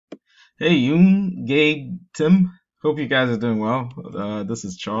Hey, Yoon, Gabe, Tim. Hope you guys are doing well. This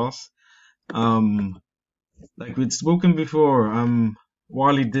is Charles. Um, like we'd spoken before,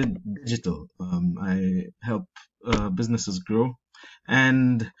 Warley did digital. I help businesses grow,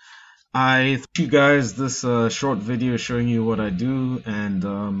 and I thought you guys this short video showing you what I do and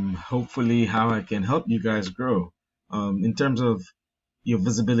hopefully how I can help you guys grow in terms of your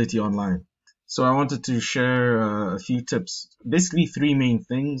visibility online. So I wanted to share a few tips, basically three main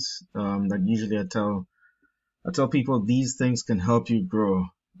things that usually I tell people these things can help you grow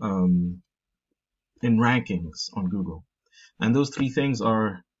um, in rankings on Google. And those three things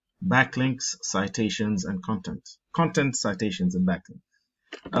are backlinks, citations, and content. Content, citations, and backlinks.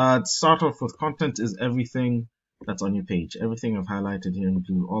 To start off with, content is everything that's on your page. Everything I've highlighted here in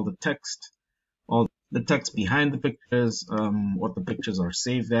blue. All the text behind the pictures, what the pictures are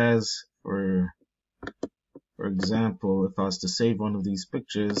saved as. For example, if I was to save one of these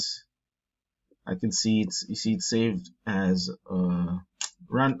pictures, I can see it's saved as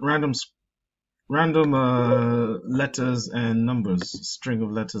random letters and numbers, string of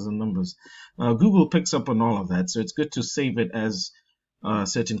letters and numbers. Google picks up on all of that, so it's good to save it as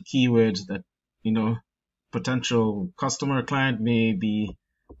certain keywords that potential customer client may be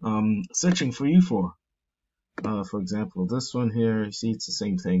searching for you for. For example, this one here, you see it's the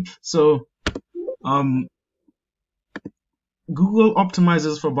same thing. So um, Google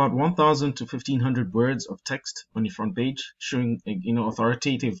optimizes for about 1,000 to 1,500 words of text on your front page, showing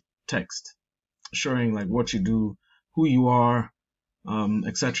authoritative text, showing like what you do, who you are,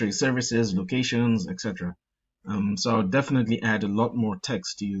 etc., services, locations, etc. So I'll definitely add a lot more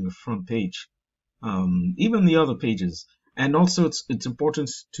text to your front page, even the other pages. And also, it's important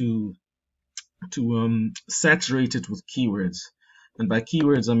to saturate it with keywords. And by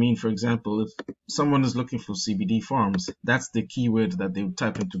keywords, I mean, for example, if someone is looking for CBD farms, that's the keyword that they would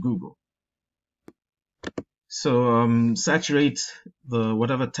type into Google. So saturate the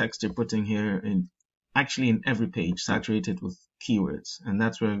whatever text you're putting here in every page, saturate it with keywords, and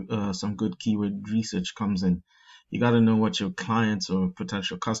that's where some good keyword research comes in. You got to know what your clients or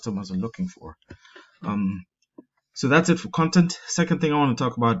potential customers are looking for. So that's it for content. Second thing I want to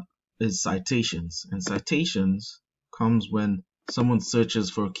talk about is citations, and citations comes when someone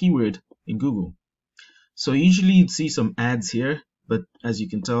searches for a keyword in Google. So usually you'd see some ads here, but as you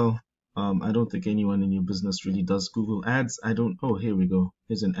can tell, I don't think anyone in your business really does Google ads. Oh, here we go.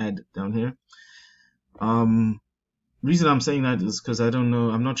 Here's an ad down here. Reason I'm saying that is because I don't know,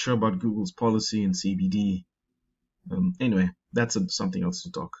 I'm not sure about Google's policy in CBD. Anyway, that's something else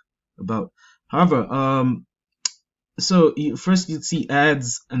to talk about. However, so first you'd see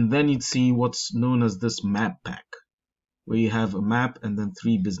ads, and then you'd see what's known as this map pack, where you have a map and then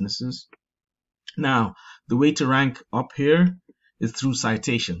three businesses. Now, the way to rank up here is through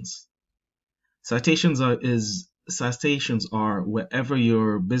citations. Citations are wherever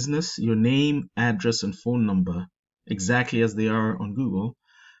your business, your name, address, and phone number, exactly as they are on Google,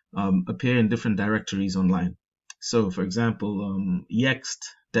 appear in different directories online. So, for example, Yext,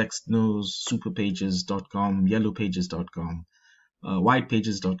 DextKnows, Superpages.com, YellowPages.com,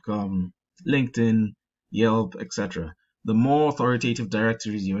 WhitePages.com, LinkedIn, Yelp, etc. The more authoritative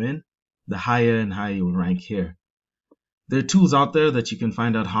directories you're in, the higher and higher you'll rank here. There are tools out there that you can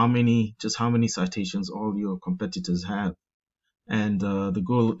find out how many citations all your competitors have, and the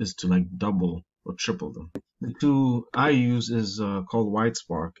goal is to like double or triple them. The tool I use is called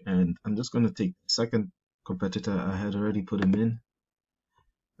WhiteSpark, and I'm just going to take the second competitor I had already put him in.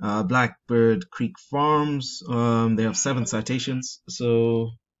 Blackbird Creek Farms, they have 7 citations,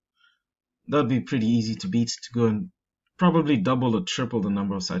 so that'd be pretty easy to beat, to go and probably double or triple the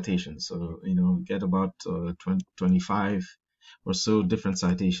number of citations. So, get about 25 or so different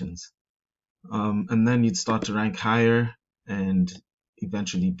citations. And then you'd start to rank higher and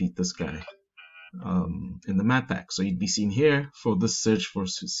eventually beat this guy in the map pack. So you'd be seen here for this search for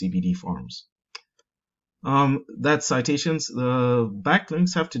CBD farms. That's citations. The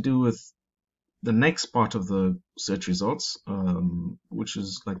backlinks have to do with the next part of the search results, which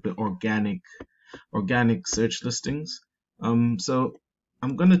is like the organic search listings. So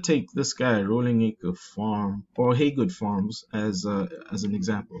I'm gonna take this guy, Rolling Acre Farm or Haygood Farms, as an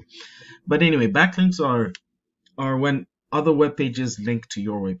example. But anyway, backlinks are when other web pages link to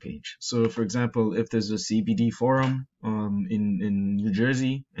your web page. So, for example, if there's a CBD forum in New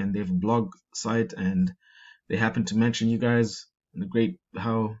Jersey and they have a blog site and they happen to mention you guys,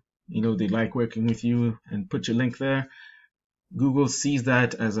 how they like working with you and put your link there, Google sees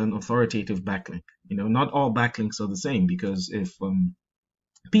that as an authoritative backlink. Not all backlinks are the same, because if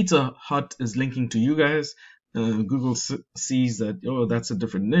Pizza Hut is linking to you guys, Google sees that, that's a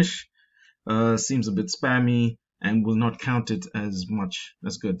different niche, seems a bit spammy and will not count it as much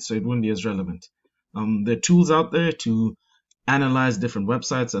as good, so it wouldn't be as relevant. There are tools out there to analyze different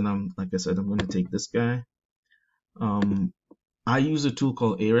websites, and like I said, I'm going to take this guy. I use a tool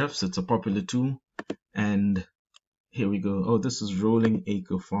called Ahrefs. It's a popular tool, and here we go. Oh, this is Rolling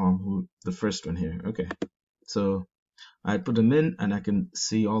Acre Farm, the first one here. Okay, so I put them in, and I can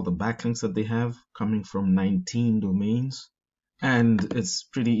see all the backlinks that they have coming from 19 domains. And it's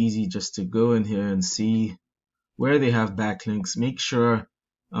pretty easy just to go in here and see where they have backlinks. Make sure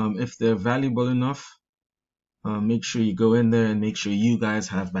if they're valuable enough, make sure you go in there and make sure you guys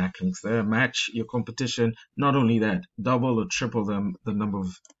have backlinks there. Match your competition. Not only that, double or triple the number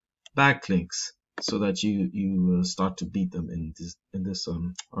of backlinks so that you start to beat them in this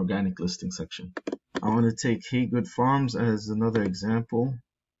organic listing section. I want to take Hey Good Farms as another example.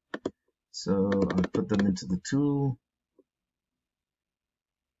 So I'll put them into the tool.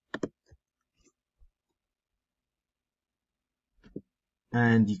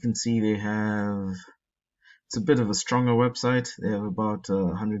 And you can see they have, it's a bit of a stronger website. They have about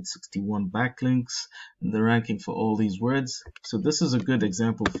 161 backlinks, and they're ranking for all these words. So this is a good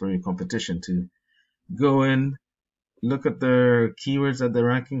example for your competition to go in, look at their keywords that they're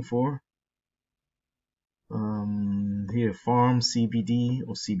ranking for. Here, farm CBD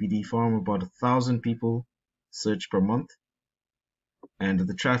or CBD farm, about 1,000 people search per month, and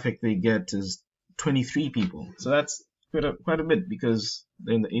the traffic they get is 23 people. So that's quite a bit because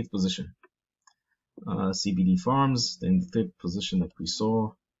they're in the 8th position. CBD farms, they're in the 3rd position that we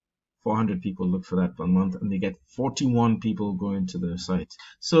saw. 400 people look for that per month, and they get 41 people going to their site.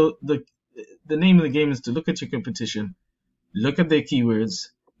 So the name of the game is to look at your competition, look at their keywords,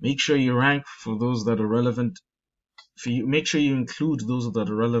 make sure you rank for those that are relevant for you. Make sure you include those that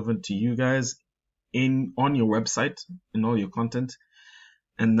are relevant to you guys on your website, in all your content,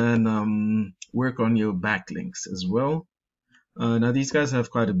 and then work on your backlinks as well. Now these guys have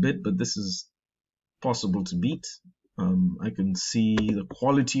quite a bit, but this is possible to beat. I can see the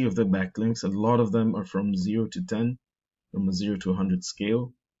quality of the backlinks. A lot of them are from 0 to 10, from a 0 to 100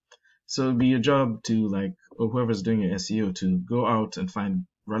 scale. So it'll be your job to, or whoever's doing your SEO, to go out and find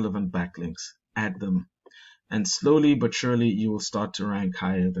relevant backlinks, add them, and slowly but surely you will start to rank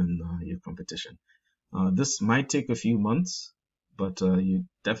higher than your competition. This might take a few months, but you'll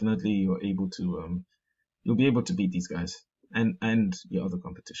be able to beat these guys and your other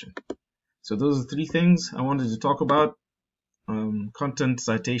competition. So those are 3 things I wanted to talk about: content,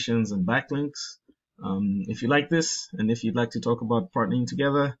 citations, and backlinks. If you like this, and if you'd like to talk about partnering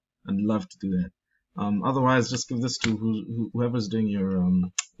together, I'd love to do that. Otherwise, just give this to whoever's doing your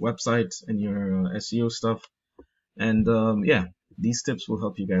website and your SEO stuff. And yeah, these tips will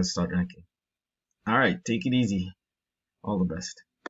help you guys start ranking. All right, take it easy. All the best.